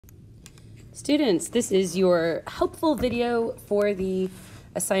Students, this is your helpful video for the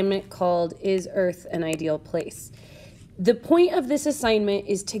assignment called Is Earth an Ideal Place? The point of this assignment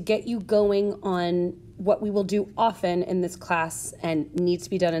is to get you going on what we will do often in this class and needs to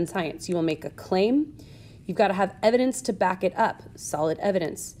be done in science. You will make a claim. You've got to have evidence to back it up, solid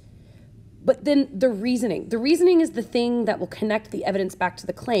evidence. But then the reasoning. The reasoning is the thing that will connect the evidence back to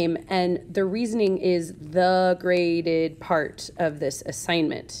the claim, and the reasoning is the graded part of this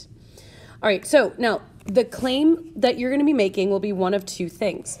assignment. All right, so now the claim that you're going to be making will be one of two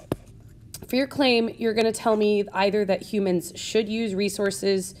things. For your claim, you're going to tell me either that humans should use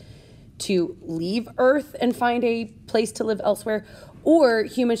resources to leave Earth and find a place to live elsewhere, or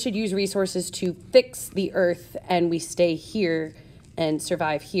humans should use resources to fix the Earth and we stay here and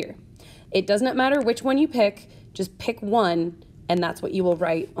survive here. It does not matter which one you pick, just pick one, and that's what you will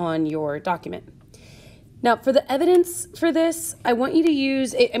write on your document. Now, for the evidence for this, I want you to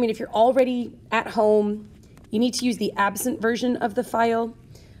use, if you're already at home, you need to use the absent version of the file,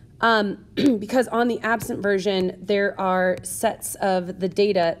 because on the absent version, there are sets of the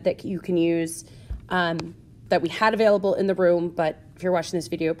data that you can use that we had available in the room, but if you're watching this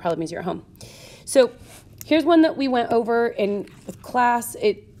video, it probably means you're at home. So here's one that we went over in class.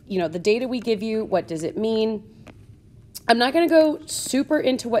 The data we give you, what does it mean? I'm not going to go super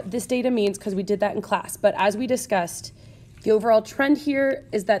into what this data means because we did that in class, but as we discussed, the overall trend here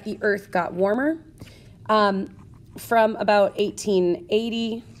is that the Earth got warmer from about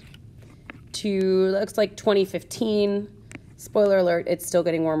 1880 to, looks like 2015. Spoiler alert, it's still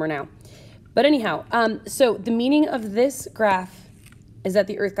getting warmer now. But anyhow, so the meaning of this graph is that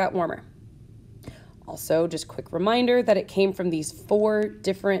the Earth got warmer. Also, just quick reminder that it came from these 4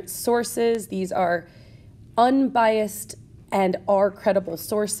 different sources. These are unbiased and are credible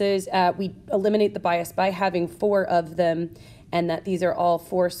sources. We eliminate the bias by having 4 of them, and that these are all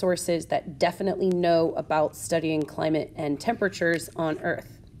 4 sources that definitely know about studying climate and temperatures on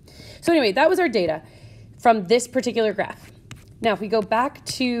Earth. So anyway, that was our data from this particular graph. Now, if we go back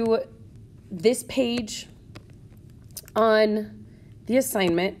to this page on the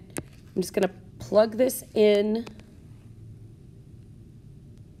assignment, I'm just going to plug this in.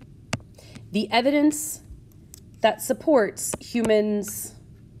 The evidence that supports humans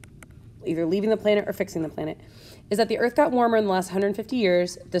either leaving the planet or fixing the planet is that the Earth got warmer in the last 150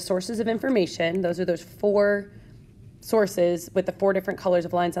 years. The sources of information, those are those 4 sources with the 4 different colors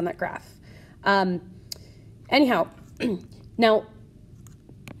of lines on that graph. Anyhow, now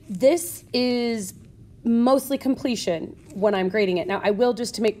this is mostly completion when I'm grading it. Now, I will,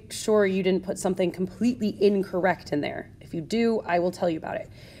 just to make sure you didn't put something completely incorrect in there. If you do, I will tell you about it.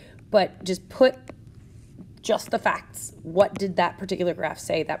 But just put just the facts. What did that particular graph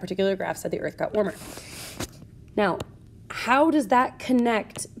say? That particular graph said the Earth got warmer. Now, how does that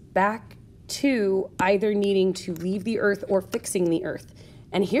connect back to either needing to leave the Earth or fixing the Earth?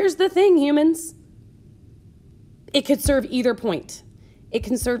 And here's the thing, humans. It could serve either point. It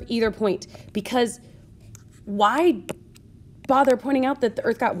can serve either point, because why bother pointing out that the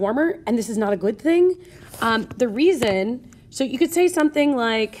Earth got warmer and this is not a good thing? The reason, so you could say something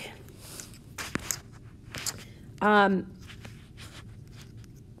like,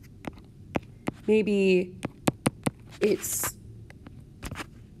 maybe it's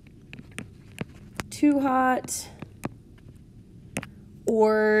too hot,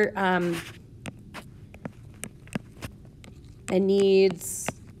 or it needs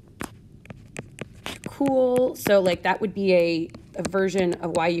cool. So like that would be a version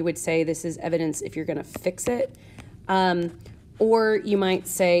of why you would say this is evidence if you're going to fix it. Or you might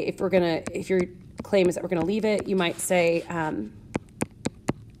say, if your claim is that we're going to leave it, you might say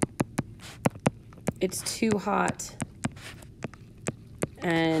it's too hot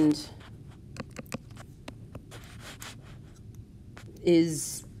and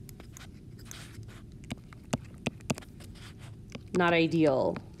is not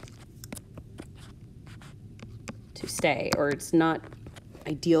ideal to stay, or it's not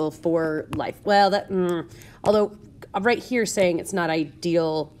ideal for life. Well, although right here saying it's not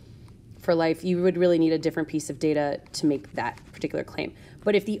ideal for life, you would really need a different piece of data to make that particular claim.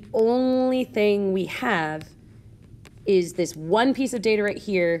 But if the only thing we have is this one piece of data right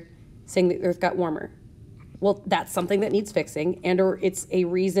here saying the Earth got warmer, well, that's something that needs fixing, or it's a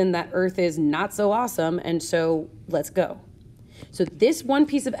reason that Earth is not so awesome, and so let's go. So this one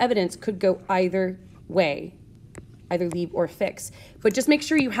piece of evidence could go either way, either leave or fix. But just make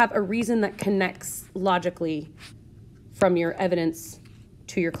sure you have a reason that connects logically from your evidence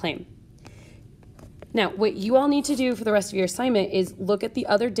to your claim. Now, what you all need to do for the rest of your assignment is look at the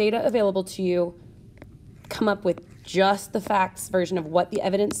other data available to you, come up with just the facts version of what the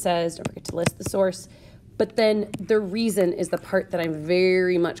evidence says. Don't forget to list the source. But then the reason is the part that I'm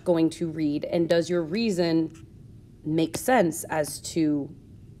very much going to read. And does your reason make sense as to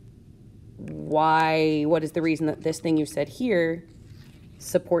why, what is the reason that this thing you said here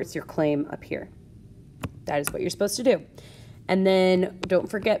supports your claim up here? That is what you're supposed to do. And then don't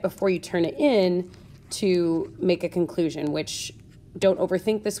forget, before you turn it in, to make a conclusion, which don't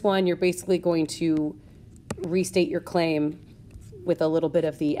overthink this one. You're basically going to restate your claim with a little bit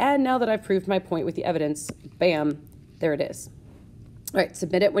of the, and now that I've proved my point with the evidence, bam, there it is. All right,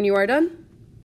 submit it when you are done.